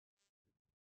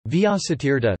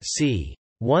Vyasatirtha c.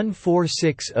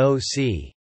 1460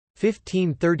 c.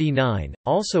 1539,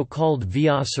 also called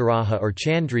Vyasaraya or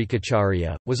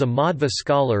Chandrikacharya, was a Madhva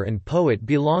scholar and poet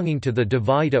belonging to the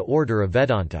Dvaita order of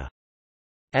Vedanta.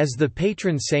 As the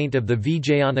patron saint of the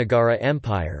Vijayanagara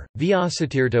Empire,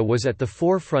 Vyasatirtha was at the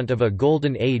forefront of a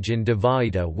golden age in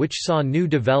Dvaita which saw new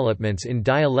developments in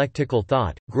dialectical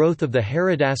thought, growth of the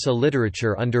Haridasa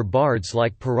literature under bards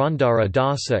like Purandara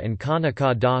Dasa and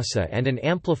Kanaka Dasa, and an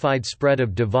amplified spread of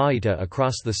Dvaita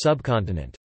across the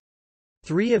subcontinent.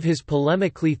 Three of his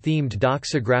polemically themed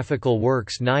doxographical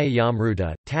works,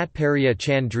 Nyayamruta, Tatparya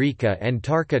Chandrika and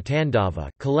Tarka Tandava,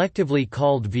 collectively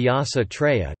called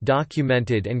Vyasa-traya,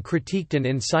 documented and critiqued an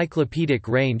encyclopedic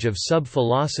range of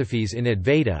sub-philosophies in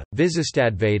Advaita,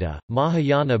 Visistadvaita,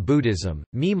 Mahayana Buddhism,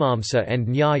 Mimamsa and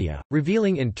Nyaya,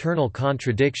 revealing internal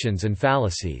contradictions and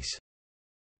fallacies.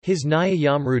 His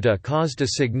Nyayamruta caused a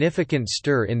significant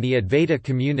stir in the Advaita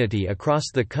community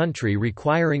across the country,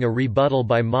 requiring a rebuttal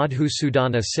by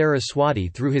Madhusudana Saraswati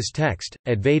through his text,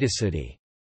 Advaitasiddhi.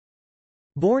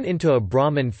 Born into a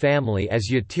Brahmin family as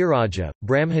Yatiraja,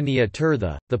 Brahmaniya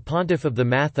Tirtha, the pontiff of the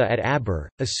Matha at Aber,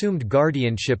 assumed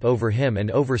guardianship over him and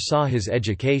oversaw his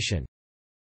education.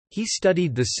 He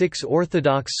studied the 6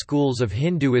 orthodox schools of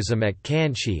Hinduism at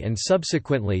Kanchi and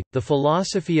subsequently, the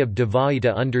philosophy of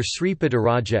Dvaita under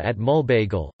Sripadaraja at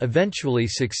Mulbagal, eventually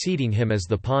succeeding him as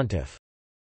the pontiff.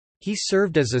 He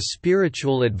served as a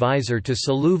spiritual advisor to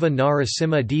Saluva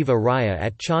Narasimha Deva Raya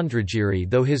at Chandragiri,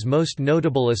 though his most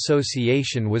notable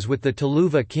association was with the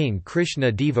Tuluva king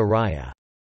Krishna Deva Raya.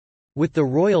 With the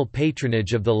royal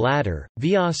patronage of the latter,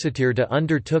 Vyasatirtha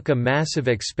undertook a massive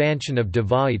expansion of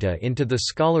Dvaita into the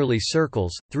scholarly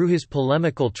circles, through his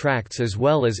polemical tracts as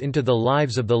well as into the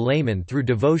lives of the laymen through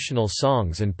devotional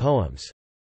songs and poems.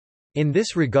 In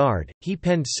this regard, he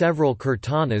penned several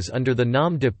kirtanas under the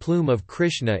nom de plume of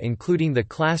Krishna, including the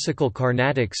classical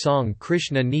Carnatic song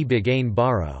Krishna Ni Bagain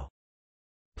Baro.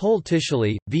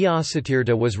 Politically,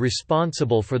 Vyasatirtha was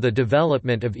responsible for the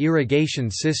development of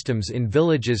irrigation systems in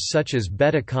villages such as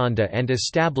Betakonda and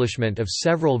establishment of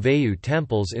several Vayu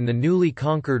temples in the newly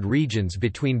conquered regions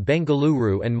between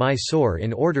Bengaluru and Mysore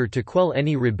in order to quell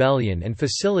any rebellion and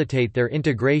facilitate their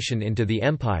integration into the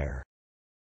empire.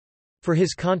 For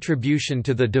his contribution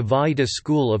to the Dvaita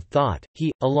school of thought,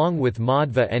 he, along with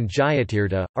Madhva and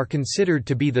Jayatirtha, are considered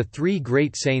to be the 3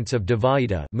 great saints of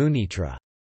Dvaita. Munitra.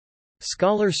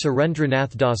 Scholar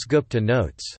Surendranath Dasgupta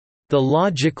notes, "The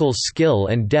logical skill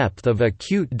and depth of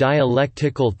acute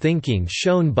dialectical thinking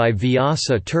shown by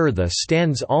Vyasa-tirtha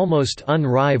stands almost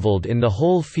unrivaled in the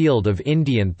whole field of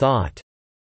Indian thought."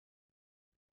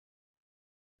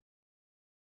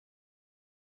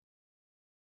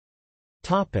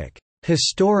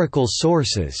 Historical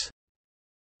sources.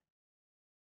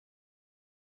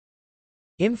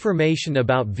 Information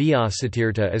about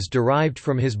Vyasatirtha is derived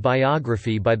from his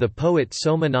biography by the poet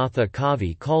Somanatha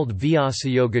Kavi called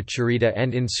Vyasayogacharita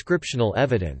and inscriptional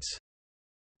evidence.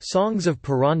 Songs of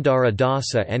Purandara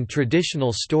Dasa and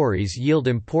traditional stories yield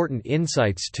important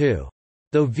insights too.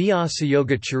 Though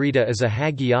Vyasayogacharita is a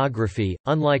hagiography,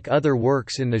 unlike other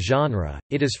works in the genre,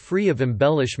 it is free of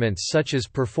embellishments such as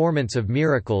performance of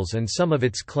miracles, and some of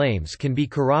its claims can be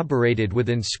corroborated with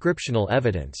inscriptional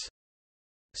evidence.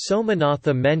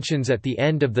 Somanatha mentions at the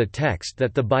end of the text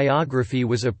that the biography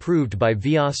was approved by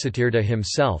Vyasatirtha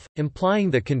himself,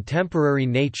 implying the contemporary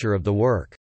nature of the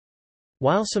work.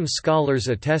 While some scholars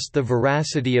attest the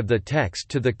veracity of the text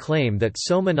to the claim that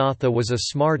Somanatha was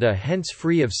a smarta, hence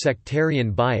free of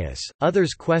sectarian bias,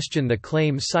 others question the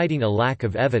claim, citing a lack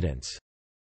of evidence.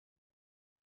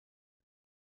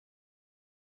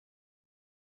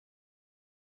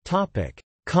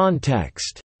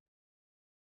 Context.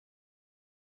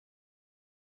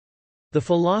 The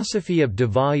philosophy of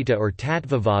Dvaita or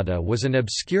Tattvavada was an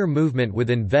obscure movement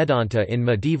within Vedanta in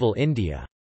medieval India.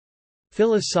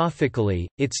 Philosophically,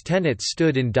 its tenets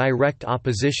stood in direct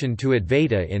opposition to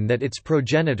Advaita in that its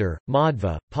progenitor,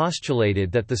 Madhva,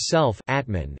 postulated that the self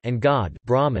Atman and God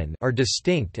Brahman are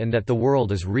distinct and that the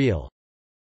world is real.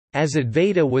 As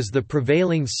Advaita was the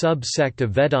prevailing sub-sect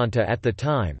of Vedanta at the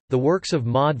time, the works of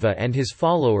Madhva and his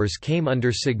followers came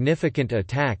under significant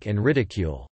attack and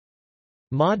ridicule.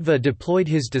 Madhva deployed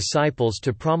his disciples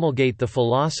to promulgate the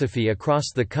philosophy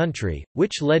across the country,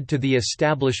 which led to the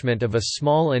establishment of a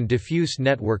small and diffuse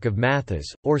network of mathas,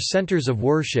 or centers of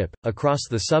worship, across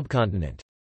the subcontinent.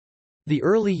 The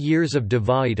early years of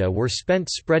Dvaita were spent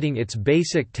spreading its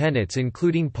basic tenets,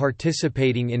 including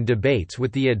participating in debates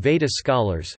with the Advaita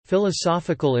scholars.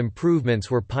 Philosophical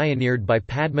improvements were pioneered by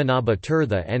Padmanabha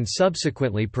Tirtha and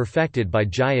subsequently perfected by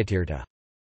Jayatirtha.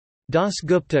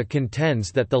 Dasgupta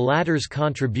contends that the latter's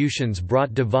contributions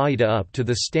brought Dvaita up to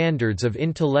the standards of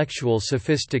intellectual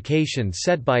sophistication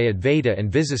set by Advaita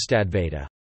and Visistadvaita.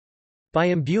 By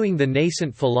imbuing the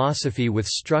nascent philosophy with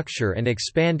structure and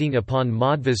expanding upon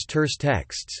Madhva's terse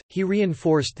texts, he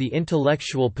reinforced the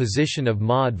intellectual position of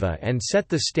Madhva and set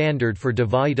the standard for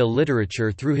Dvaita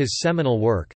literature through his seminal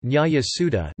work, Nyaya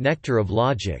Sudha, Nectar of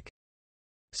Logic.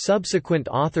 Subsequent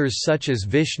authors such as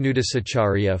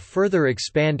Vishnudasacharya further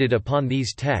expanded upon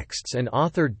these texts and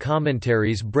authored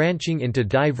commentaries branching into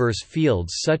diverse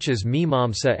fields such as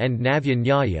Mimamsa and Navya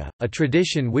Nyaya, a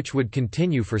tradition which would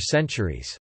continue for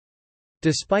centuries.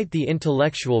 Despite the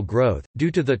intellectual growth,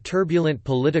 due to the turbulent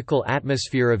political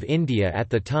atmosphere of India at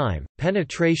the time,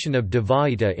 penetration of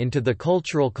Dvaita into the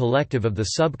cultural collective of the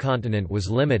subcontinent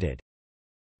was limited.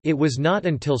 It was not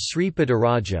until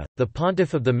Sripadaraja, the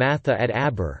pontiff of the Matha at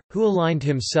Aber, who aligned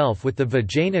himself with the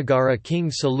Vijayanagara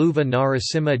king Saluva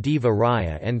Narasimha Deva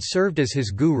Raya and served as his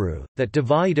guru, that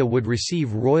Dvaita would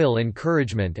receive royal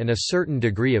encouragement and a certain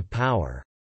degree of power.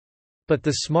 But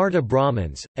the Smarta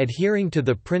Brahmins, adhering to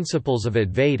the principles of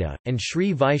Advaita, and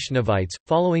Sri Vaishnavites,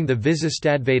 following the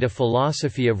Visistadvaita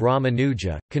philosophy of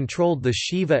Ramanuja, controlled the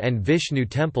Shiva and Vishnu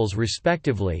temples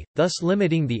respectively, thus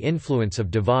limiting the influence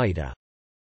of Dvaita.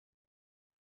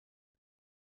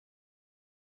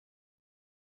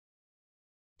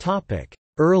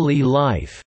 Early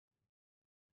life.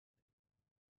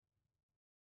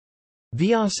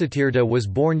 Vyasatirtha was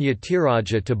born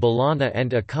Yatiraja to Balana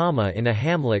and Akama in a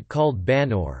hamlet called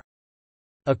Banur.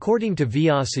 According to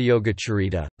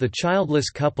Vyasayogacharita, the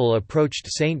childless couple approached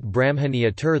Saint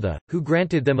Brahmaniya Tirtha, who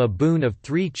granted them a boon of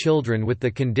 3 children with the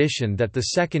condition that the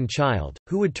second child,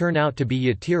 who would turn out to be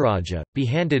Yatiraja, be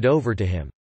handed over to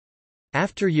him.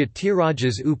 After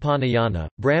Yatiraja's Upanayana,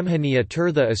 Brahmaniya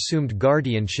Tirtha assumed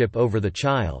guardianship over the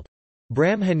child.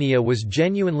 Brahmaniya was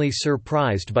genuinely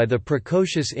surprised by the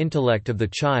precocious intellect of the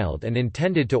child and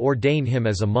intended to ordain him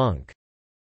as a monk.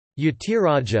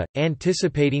 Yatiraja,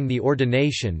 anticipating the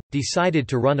ordination, decided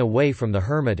to run away from the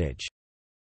hermitage.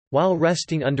 While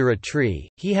resting under a tree,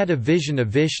 he had a vision of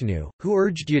Vishnu, who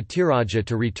urged Yatiraja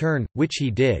to return, which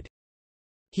he did.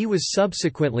 He was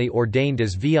subsequently ordained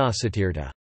as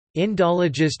Vyasatirtha.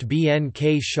 Indologist B. N.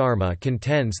 K. Sharma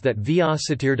contends that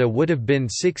Vyasatirtha would have been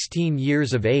 16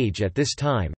 years of age at this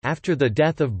time. After the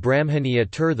death of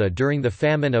Brahmaniya Tirtha during the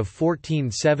famine of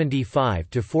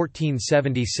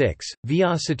 1475–1476,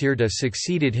 Vyasatirtha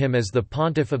succeeded him as the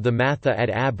pontiff of the Matha at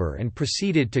Aber and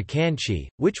proceeded to Kanchi,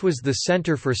 which was the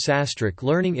centre for sastric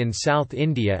learning in South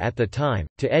India at the time,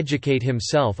 to educate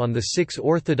himself on the 6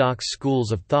 orthodox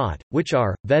schools of thought, which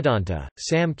are Vedanta,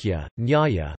 Samkhya,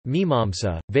 Nyaya,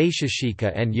 Mimamsa,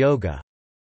 Vaisheshika and Yoga.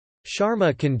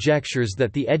 Sharma conjectures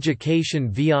that the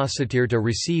education Vyasatirtha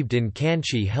received in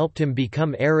Kanchi helped him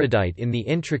become erudite in the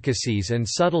intricacies and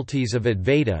subtleties of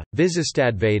Advaita,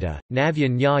 Visistadvaita, Navya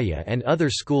Nyaya and other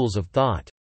schools of thought.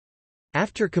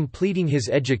 After completing his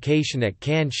education at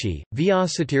Kanchi,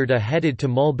 Vyasatirtha headed to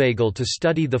Mulbagal to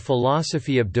study the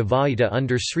philosophy of Dvaita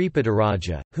under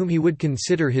Sripadaraja, whom he would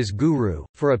consider his guru,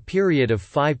 for a period of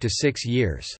 5 to 6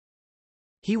 years.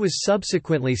 He was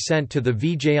subsequently sent to the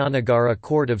Vijayanagara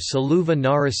court of Saluva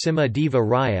Narasimha Deva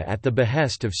Raya at the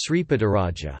behest of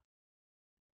Sripadaraja.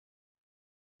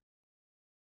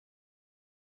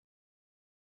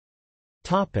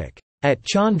 At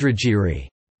Chandragiri.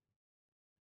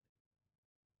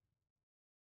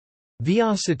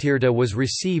 Vyasatirtha was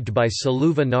received by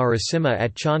Saluva Narasimha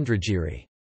at Chandragiri.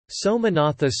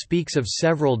 Somanatha speaks of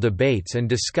several debates and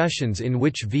discussions in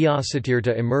which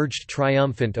Vyasatirtha emerged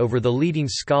triumphant over the leading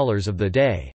scholars of the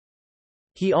day.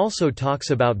 He also talks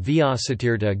about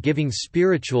Vyasatirtha giving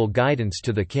spiritual guidance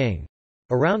to the king.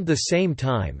 Around the same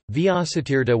time,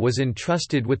 Vyasatirtha was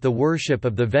entrusted with the worship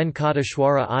of the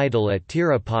Venkateshwara idol at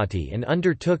Tirupati and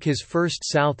undertook his first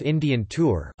South Indian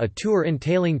tour, a tour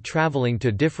entailing travelling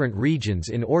to different regions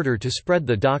in order to spread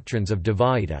the doctrines of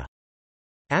Dvaita.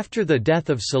 After the death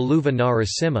of Saluva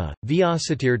Narasimha,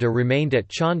 Vyasatirtha remained at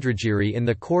Chandragiri in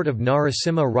the court of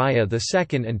Narasimha Raya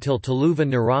II until Taluva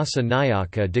Narasa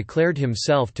Nayaka declared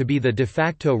himself to be the de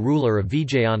facto ruler of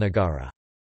Vijayanagara.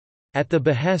 At the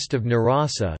behest of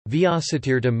Narasa,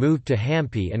 Vyasatirtha moved to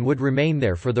Hampi and would remain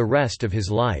there for the rest of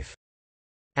his life.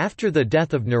 After the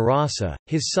death of Narasa,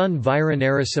 his son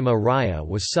Viranarasimha Raya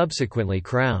was subsequently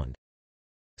crowned.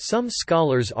 Some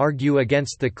scholars argue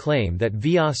against the claim that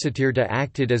Vyasatirtha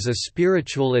acted as a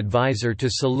spiritual advisor to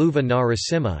Saluva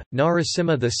Narasimha,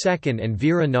 Narasimha II and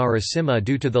Veera Narasimha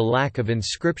due to the lack of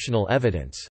inscriptional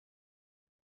evidence.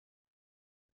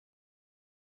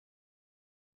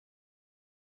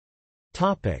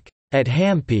 At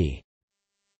Hampi.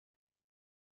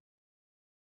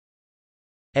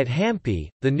 At Hampi,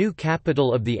 the new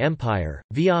capital of the empire,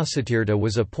 Vyasatirtha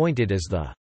was appointed as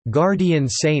the guardian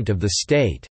saint of the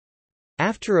state.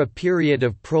 After a period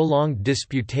of prolonged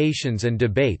disputations and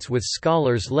debates with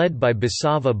scholars led by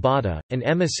Basava Bhatta, an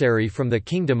emissary from the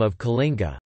kingdom of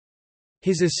Kalinga.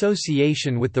 His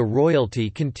association with the royalty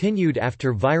continued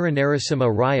after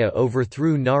Viranarasimha Raya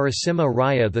overthrew Narasimha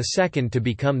Raya II to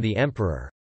become the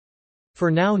emperor. For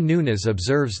now Nunes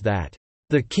observes that,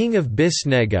 "The king of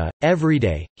Bisnega,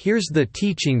 everyday, hears the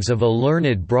teachings of a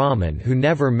learned Brahmin who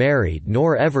never married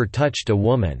nor ever touched a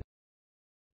woman,"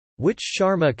 which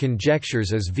Sharma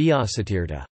conjectures as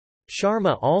Vyasatirtha.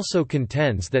 Sharma also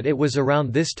contends that it was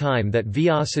around this time that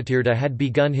Vyasatirtha had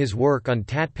begun his work on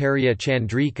Tatparya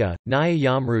Chandrika,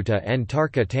 Nyayamruta and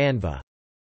Tarka Tandava.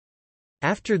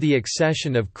 After the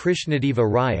accession of Krishnadeva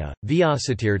Raya,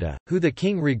 Vyasatirtha, who the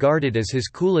king regarded as his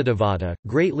Kuladevata,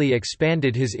 greatly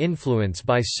expanded his influence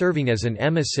by serving as an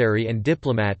emissary and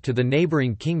diplomat to the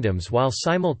neighbouring kingdoms while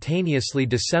simultaneously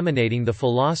disseminating the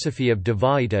philosophy of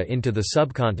Dvaita into the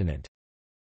subcontinent.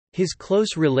 His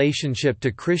close relationship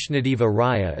to Krishnadeva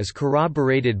Raya is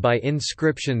corroborated by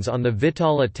inscriptions on the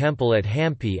Vitala temple at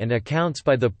Hampi and accounts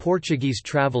by the Portuguese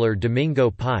traveller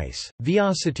Domingo Pais.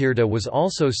 Vyasatirtha was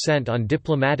also sent on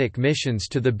diplomatic missions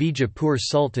to the Bijapur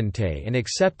Sultanate and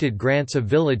accepted grants of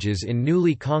villages in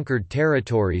newly conquered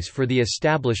territories for the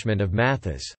establishment of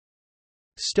mathas.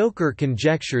 Stoker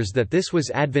conjectures that this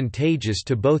was advantageous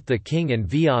to both the king and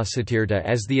Vyasatirtha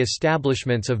as the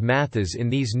establishments of mathas in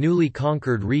these newly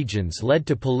conquered regions led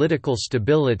to political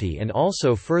stability and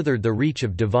also furthered the reach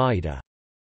of Dvaita.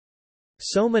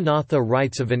 Somanatha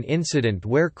writes of an incident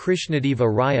where Krishnadeva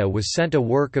Raya was sent a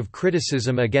work of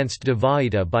criticism against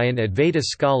Dvaita by an Advaita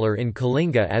scholar in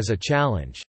Kalinga as a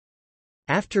challenge.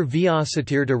 After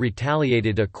Vyasatirtha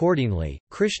retaliated accordingly,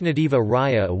 Krishnadeva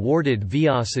Raya awarded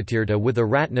Vyasatirtha with a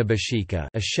Ratnabhashika,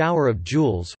 a shower of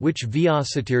jewels, which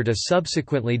Vyasatirtha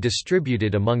subsequently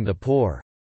distributed among the poor.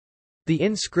 The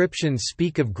inscriptions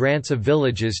speak of grants of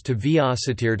villages to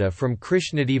Vyasatirtha from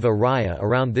Krishnadeva Raya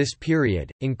around this period,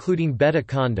 including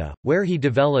Bhedojjivana, where he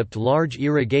developed large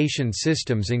irrigation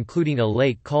systems including a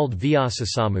lake called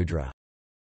Vyasasamudra.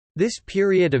 This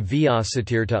period of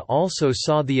Vyasatirtha also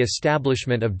saw the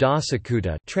establishment of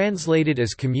Dasakuta, translated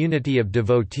as community of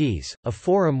devotees, a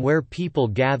forum where people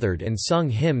gathered and sung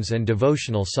hymns and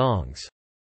devotional songs.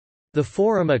 The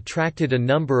forum attracted a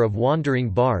number of wandering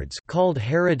bards called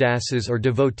Haridasas or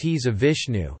devotees of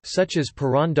Vishnu, such as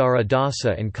Purandara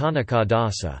Dasa and Kanaka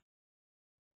Dasa.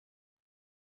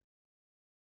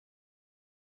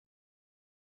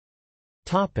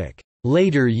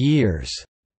 Later years.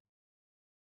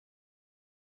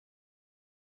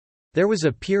 There was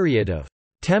a period of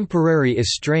temporary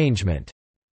estrangement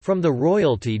from the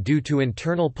royalty due to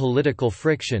internal political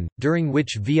friction, during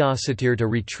which Vyasatirtha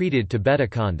retreated to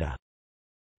Bhedojjivana.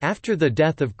 After the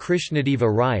death of Krishnadeva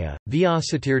Raya,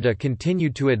 Vyasatirtha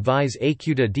continued to advise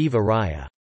Achyuta Deva Raya.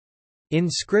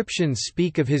 Inscriptions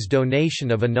speak of his donation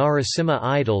of a Narasimha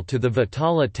idol to the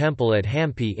Vitala temple at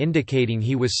Hampi, indicating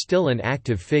he was still an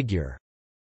active figure.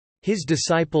 His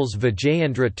disciples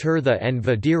Vijayendra Tirtha and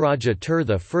Vadiraja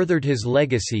Tirtha furthered his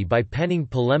legacy by penning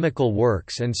polemical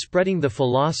works and spreading the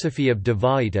philosophy of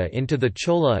Dvaita into the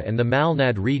Chola and the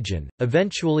Malnad region,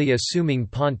 eventually assuming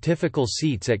pontifical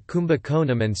seats at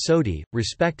Kumbakonam and Soti,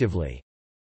 respectively.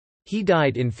 He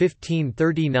died in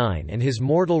 1539 and his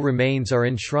mortal remains are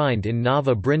enshrined in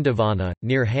Nava Brindavana,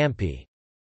 near Hampi.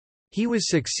 He was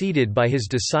succeeded by his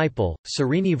disciple,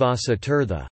 Srinivasa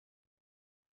Tirtha.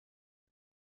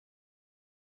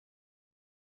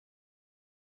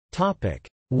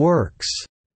 Works.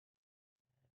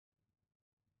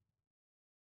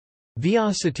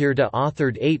 Vyasatirtha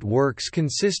authored 8 works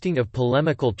consisting of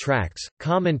polemical tracts,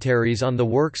 commentaries on the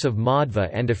works of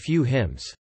Madhva and a few hymns.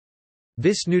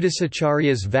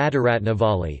 Visnudasacharya's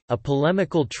Vadaratnavali, a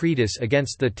polemical treatise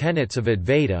against the tenets of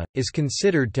Advaita, is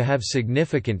considered to have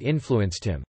significantly influenced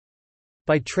him.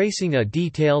 By tracing a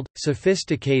detailed,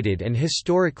 sophisticated and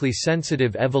historically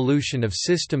sensitive evolution of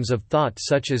systems of thought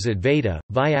such as Advaita,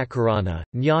 Vyakarana,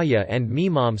 Nyaya and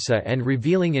Mimamsa and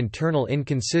revealing internal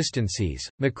inconsistencies,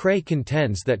 McRae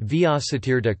contends that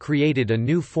Vyasatirtha created a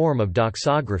new form of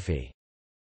doxography.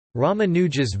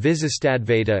 Ramanuja's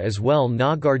Visistadvaita as well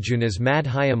Nagarjuna's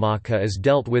Madhyamaka is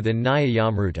dealt with in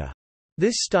Nyayamruta.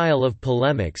 This style of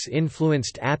polemics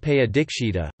influenced Appaya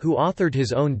Dikshita, who authored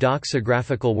his own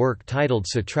doxographical work titled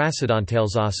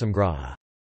Satrasiddhantalsasamgraha.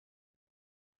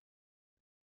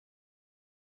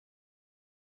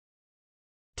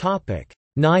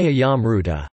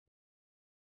 Nyayamruta.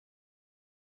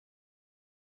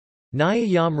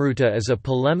 Nyayamruta is a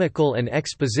polemical and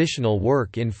expositional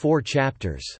work in 4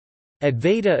 chapters.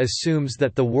 Advaita assumes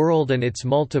that the world and its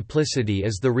multiplicity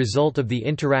is the result of the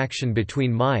interaction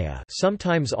between Maya,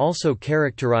 sometimes also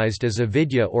characterized as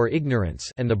avidya or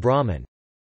ignorance, and the Brahman.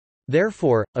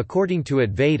 Therefore, according to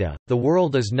Advaita, the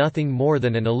world is nothing more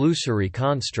than an illusory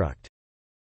construct.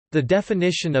 The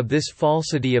definition of this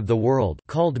falsity of the world,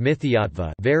 called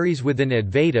mithyatva, varies within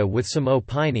Advaita, with some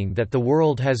opining that the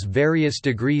world has various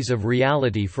degrees of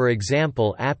reality. For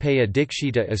example, Appaya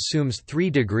Dikshita assumes 3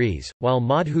 degrees, while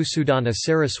Madhusudana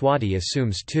Saraswati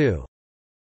assumes 2.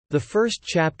 The first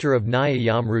chapter of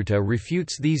Nyayamruta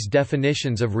refutes these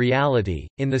definitions of reality.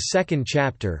 In the second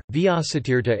chapter,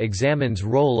 Vyasatirtha examines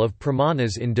role of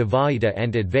pramanas in Dvaita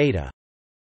and Advaita.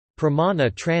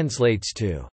 Pramana translates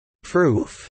to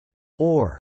proof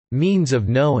or means of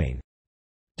knowing.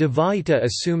 Dvaita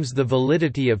assumes the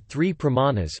validity of 3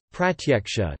 pramanas: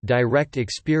 pratyaksha, direct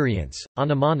experience;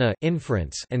 anumana,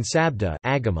 inference; and sabda,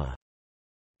 agama.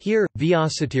 Here,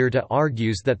 Vyasatirtha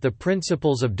argues that the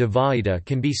principles of Dvaita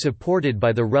can be supported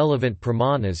by the relevant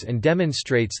pramanas and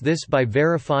demonstrates this by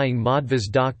verifying Madhva's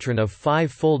doctrine of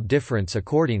 5-fold difference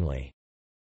accordingly.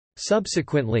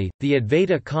 Subsequently, the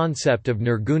Advaita concept of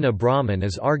Nirguna Brahman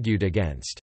is argued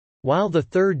against. While the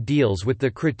third deals with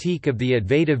the critique of the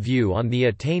Advaita view on the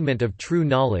attainment of true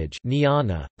knowledge,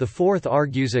 jnana, the fourth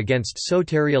argues against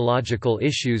soteriological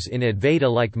issues in Advaita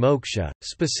like moksha,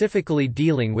 specifically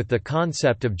dealing with the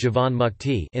concept of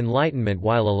jivanmukti, enlightenment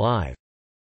while alive.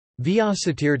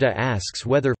 Vyasatirtha asks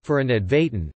whether, for an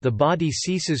Advaitin, the body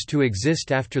ceases to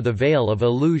exist after the veil of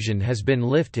illusion has been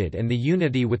lifted and the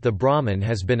unity with the Brahman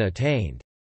has been attained.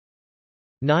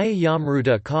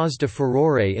 Nyayamruta caused a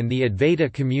furore in the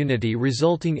Advaita community,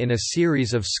 resulting in a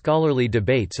series of scholarly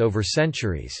debates over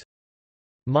centuries.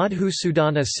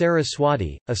 Madhusudana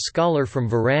Saraswati, a scholar from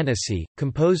Varanasi,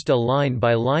 composed a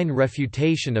line-by-line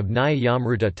refutation of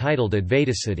Nyayamruta titled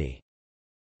Advaitasiddhi.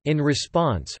 In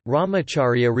response,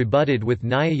 Ramacharya rebutted with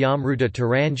Nyayamruta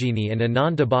Taranjini and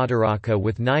Anandabhadaraka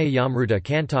with Nyayamruta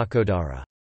Kantakodara.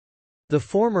 The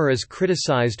former is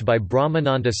criticized by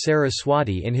Brahmananda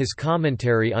Saraswati in his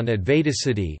commentary on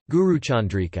Advaitasiddhi,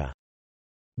 Guruchandrika.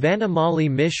 Vanamali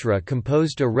Mishra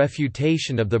composed a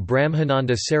refutation of the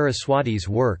Brahmananda Saraswati's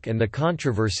work, and the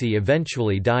controversy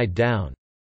eventually died down.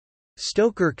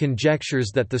 Stoker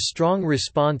conjectures that the strong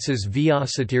responses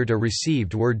Vyasatirtha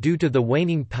received were due to the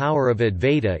waning power of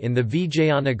Advaita in the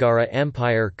Vijayanagara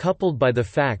Empire, coupled by the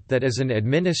fact that as an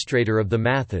administrator of the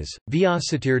Mathas,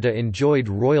 Vyasatirtha enjoyed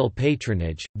royal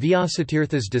patronage.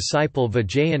 Vyasatirtha's disciple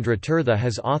Vijayendra Tirtha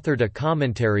has authored a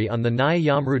commentary on the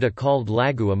Nyayamruta called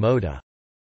Lagu Amoda.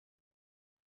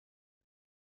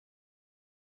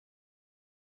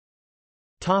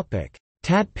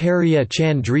 Tatparya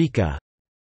Chandrika.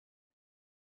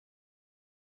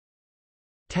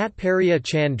 Tatparya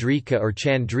Chandrika or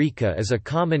Chandrika is a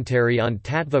commentary on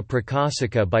Tattva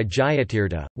Prakasika by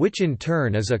Jayatirtha, which in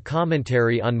turn is a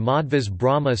commentary on Madhva's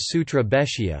Brahma Sutra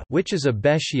Bhashya, which is a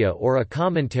Bhashya or a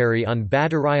commentary on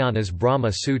Badarayana's Brahma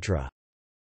Sutra.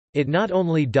 It not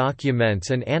only documents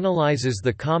and analyzes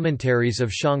the commentaries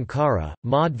of Shankara,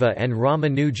 Madhva and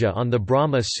Ramanuja on the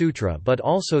Brahma Sutra but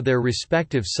also their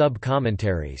respective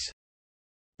sub-commentaries.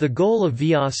 The goal of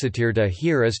Vyasatirtha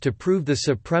here is to prove the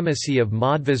supremacy of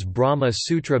Madhva's Brahma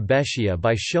Sutra Bhashya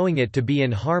by showing it to be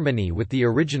in harmony with the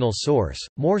original source,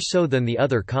 more so than the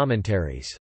other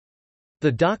commentaries.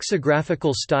 The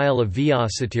doxographical style of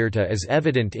Vyasatirtha is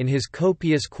evident in his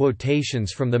copious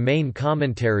quotations from the main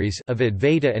commentaries of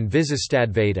Advaita and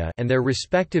Visistadvaita and their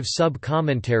respective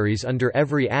sub-commentaries under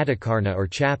every Adhikarana or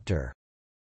chapter.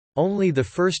 Only the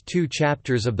first 2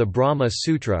 chapters of the Brahma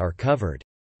Sutra are covered.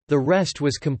 The rest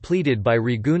was completed by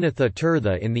Raghunatha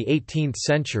Tirtha in the 18th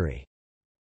century.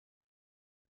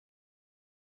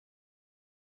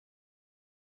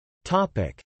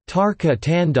 Tarka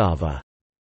Tandava.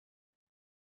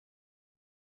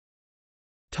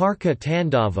 Tarka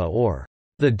Tandava, or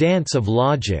the Dance of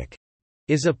Logic,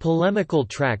 is a polemical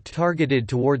tract targeted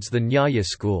towards the Nyaya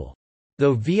school.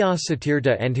 Though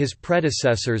Vyasatirtha and his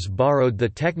predecessors borrowed the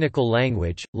technical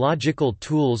language, logical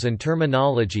tools and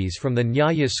terminologies from the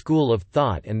Nyaya school of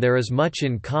thought and there is much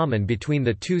in common between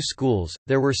the 2 schools,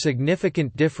 there were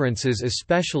significant differences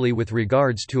especially with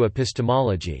regards to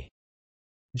epistemology.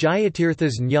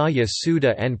 Jayatirtha's Nyaya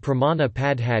Sudha and Pramana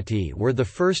Padhati were the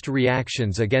first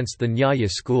reactions against the Nyaya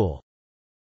school.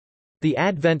 The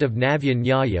advent of Navya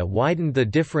Nyaya widened the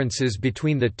differences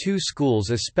between the 2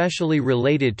 schools, especially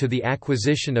related to the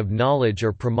acquisition of knowledge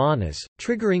or pramanas,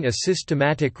 triggering a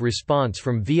systematic response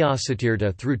from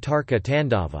Vyasatirtha through Tarka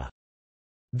Tandava.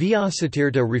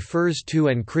 Vyasatirtha refers to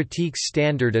and critiques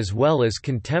standard as well as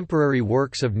contemporary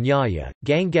works of Nyaya,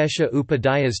 Gangesha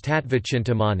Upadhyay's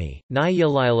Tattvachintamani,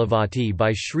 Nyayalailavati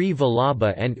by Sri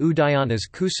Vallabha and Udayana's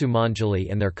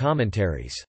Kusumanjali and their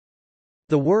commentaries.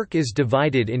 The work is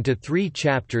divided into 3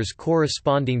 chapters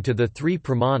corresponding to the 3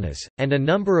 pramanas, and a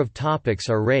number of topics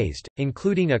are raised,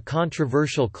 including a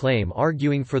controversial claim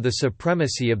arguing for the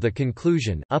supremacy of the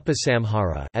conclusion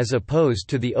as opposed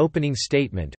to the opening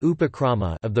statement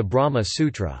of the Brahma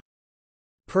Sutra.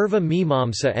 Purva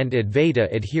Mimamsa and Advaita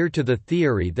adhere to the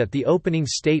theory that the opening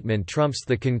statement trumps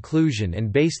the conclusion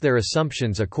and base their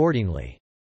assumptions accordingly.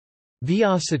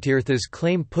 Vyasatirtha's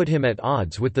claim put him at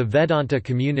odds with the Vedanta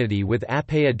community, with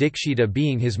Appaya Dikshita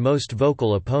being his most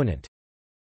vocal opponent.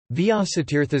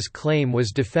 Vyasatirtha's claim was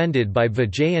defended by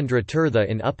Vijayendra Tirtha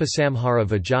in Upasamhara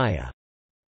Vijaya.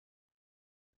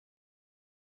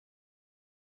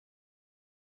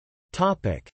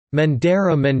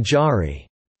 Mandara Manjari.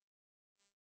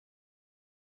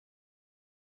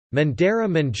 Mandara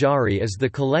Manjari is the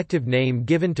collective name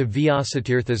given to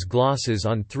Vyasatirtha's glosses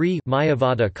on 3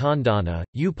 Mayavada Khandana,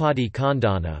 Upadi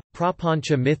Khandana,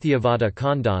 Prapancha Mithyavada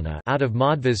Khandana out of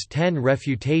Madhva's 10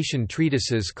 refutation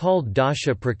treatises called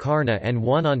Dasha Prakarna and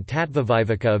 1 on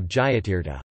Tattvavivaka of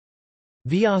Jayatirtha.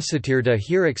 Vyasatirtha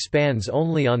here expands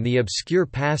only on the obscure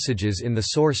passages in the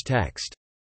source text.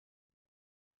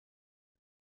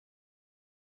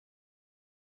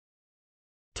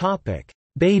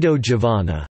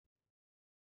 Bhedojjivana.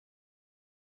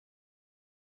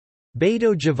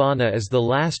 Bhedojjivana is the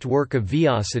last work of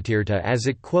Vyasatirtha as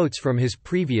it quotes from his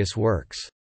previous works.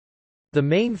 The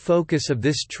main focus of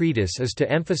this treatise is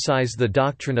to emphasize the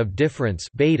doctrine of difference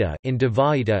in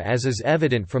Dvaita, as is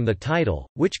evident from the title,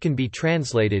 which can be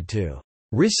translated to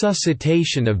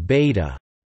resuscitation of Bheda.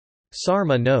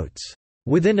 Sarma notes,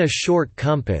 "Within a short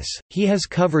compass, he has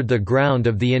covered the ground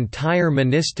of the entire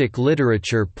monistic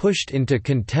literature pushed into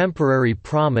contemporary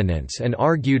prominence and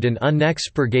argued an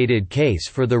unexpurgated case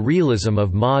for the realism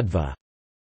of Madhva."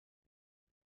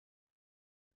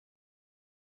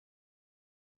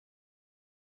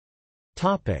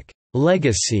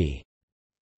 Legacy.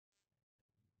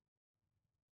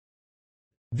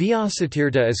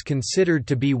 Vyasatirtha is considered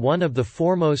to be one of the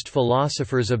foremost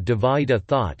philosophers of Dvaita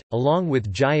thought, along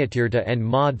with Jayatirtha and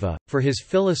Madhva, for his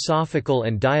philosophical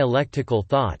and dialectical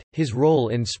thought, his role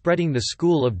in spreading the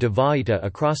school of Dvaita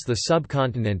across the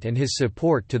subcontinent and his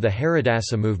support to the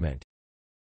Haridasa movement.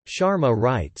 Sharma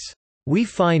writes, "We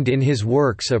find in his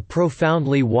works a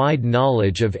profoundly wide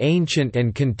knowledge of ancient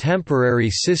and contemporary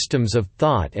systems of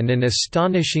thought and an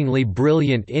astonishingly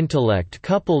brilliant intellect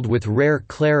coupled with rare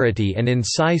clarity and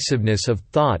incisiveness of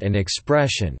thought and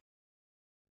expression."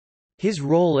 His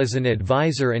role as an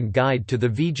advisor and guide to the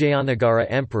Vijayanagara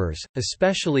emperors,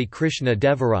 especially Krishna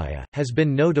Devaraya, has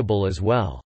been notable as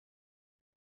well.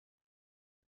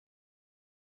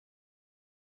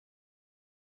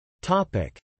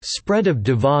 Spread of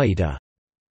Dvaita.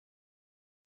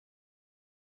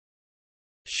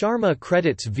 Sharma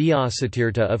credits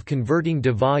Vyasatirtha of converting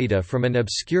Dvaita from an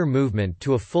obscure movement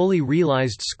to a fully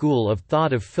realized school of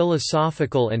thought of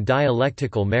philosophical and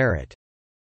dialectical merit.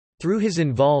 Through his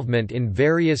involvement in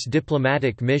various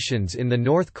diplomatic missions in the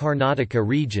North Karnataka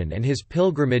region and his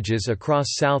pilgrimages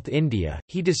across South India,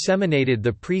 he disseminated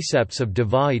the precepts of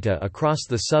Dvaita across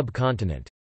the sub-continent.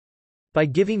 By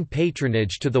giving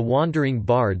patronage to the wandering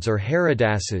bards or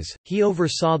Haridasas, he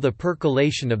oversaw the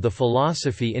percolation of the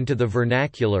philosophy into the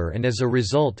vernacular and as a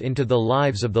result into the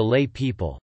lives of the lay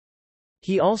people.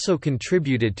 He also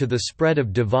contributed to the spread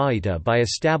of Dvaita by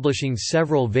establishing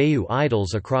several Vayu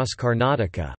idols across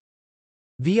Karnataka.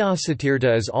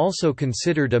 Vyasatirtha is also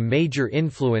considered a major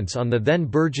influence on the then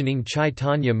burgeoning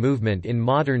Chaitanya movement in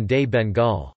modern-day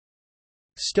Bengal.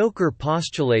 Stoker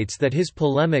postulates that his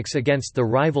polemics against the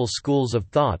rival schools of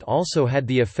thought also had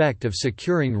the effect of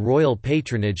securing royal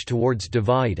patronage towards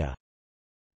Dvaita.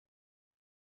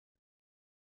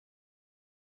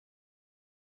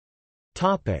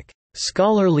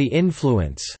 Scholarly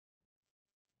influence.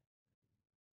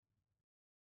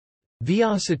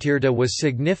 Vyasatirtha was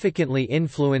significantly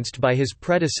influenced by his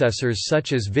predecessors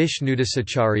such as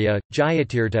Vishnudasacharya,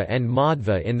 Jayatirtha and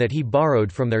Madhva in that he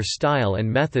borrowed from their style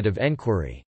and method of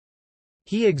enquiry.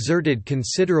 He exerted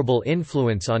considerable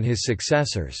influence on his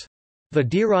successors.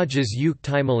 Vadiraja's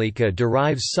Yuktimalika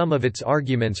derives some of its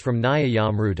arguments from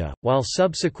Nyayamruta, while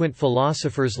subsequent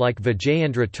philosophers like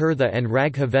Vijayendra Tirtha and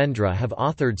Raghavendra have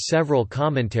authored several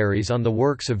commentaries on the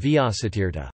works of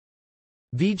Vyasatirtha.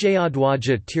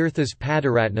 Vijayadwaja Tirtha's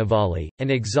Padaratnavali, an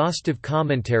exhaustive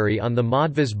commentary on the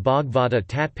Madhva's Bhagavata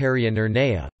Tatparya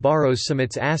Nirnaya, borrows some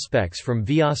its aspects from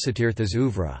Vyasatirtha's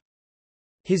oeuvre.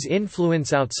 His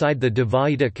influence outside the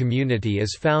Dvaita community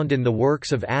is found in the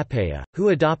works of Appaya, who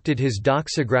adopted his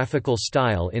doxographical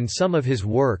style in some of his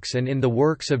works and in the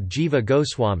works of Jiva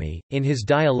Goswami. In his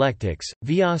dialectics,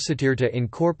 Vyasatirtha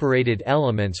incorporated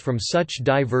elements from such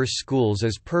diverse schools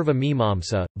as Purva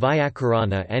Mimamsa,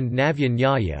 Vyakarana, and Navya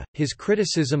Nyaya. His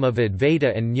criticism of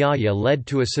Advaita and Nyaya led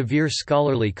to a severe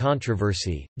scholarly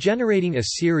controversy, generating a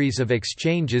series of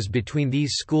exchanges between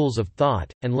these schools of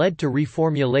thought, and led to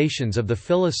reformulations of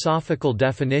the philosophical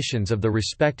definitions of the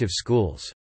respective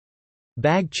schools.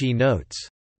 Bagchi notes,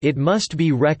 "It must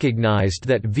be recognized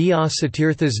that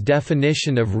Vyasatirtha's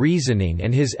definition of reasoning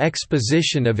and his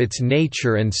exposition of its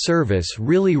nature and service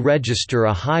really register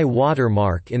a high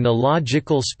watermark in the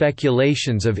logical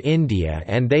speculations of India,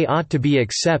 and they ought to be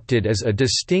accepted as a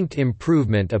distinct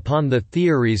improvement upon the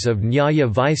theories of Nyaya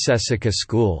Vaisesika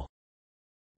school."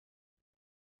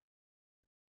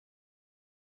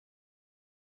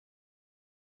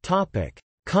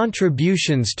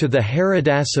 Contributions to the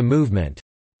Haridasa movement.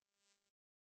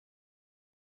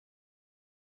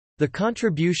 The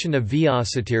contribution of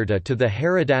Vyasatirtha to the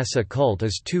Haridasa cult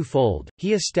is twofold.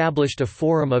 He established a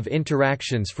forum of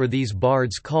interactions for these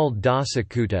bards called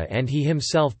Dasakuta, and he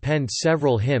himself penned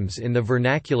several hymns in the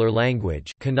vernacular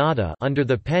language Kannada under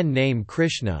the pen name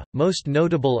Krishna, most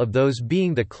notable of those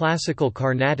being the classical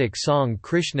Carnatic song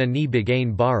Krishna Ni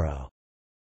Bagain Baro.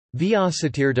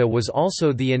 Vyasatirtha was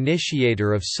also the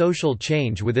initiator of social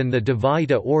change within the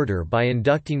Dvaita order by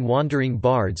inducting wandering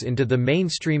bards into the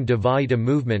mainstream Dvaita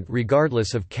movement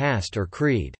regardless of caste or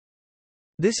creed.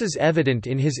 This is evident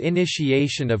in his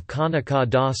initiation of Kanaka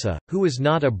Dasa, who was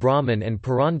not a Brahmin, and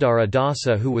Purandara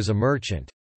Dasa, who was a merchant.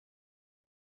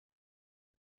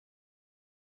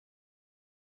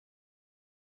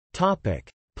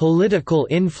 Political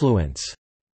influence.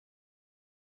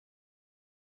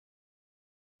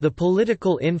 The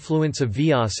political influence of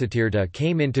Vyasatirtha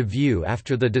came into view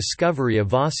after the discovery of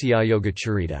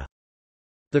Vasyayogacarita.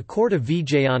 The court of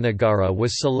Vijayanagara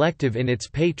was selective in its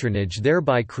patronage,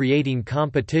 thereby creating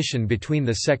competition between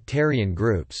the sectarian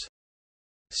groups.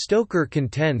 Stoker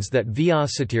contends that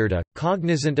Vyasatirtha,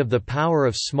 cognizant of the power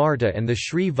of Smarta and the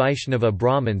Sri Vaishnava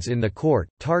Brahmins in the court,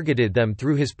 targeted them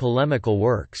through his polemical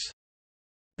works.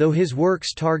 Though his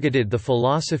works targeted the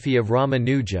philosophy of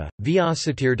Ramanuja,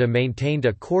 Vyasatirtha maintained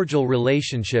a cordial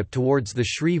relationship towards the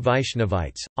Sri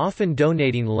Vaishnavites, often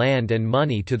donating land and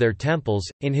money to their temples.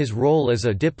 In his role as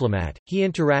a diplomat, he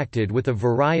interacted with a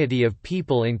variety of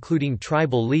people including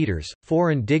tribal leaders,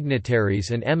 foreign dignitaries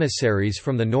and emissaries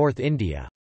from the North India.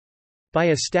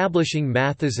 By establishing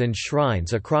mathas and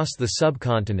shrines across the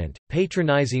subcontinent,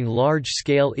 patronizing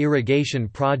large-scale irrigation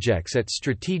projects at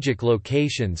strategic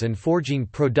locations and forging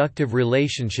productive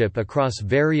relationship across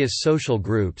various social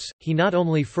groups, he not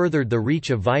only furthered the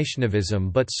reach of Vaishnavism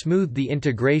but smoothed the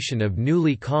integration of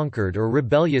newly conquered or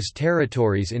rebellious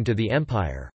territories into the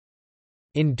empire.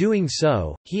 In doing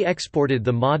so, he exported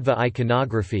the Madhva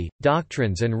iconography,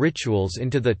 doctrines and rituals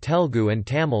into the Telugu and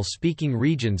Tamil-speaking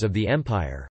regions of the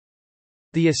empire.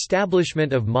 The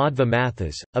establishment of Madhva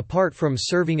Mathas, apart from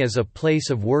serving as a place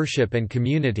of worship and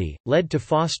community, led to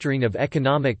fostering of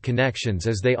economic connections,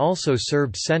 as they also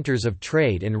served centers of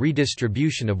trade and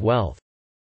redistribution of wealth.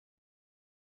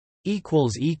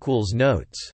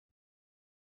 Notes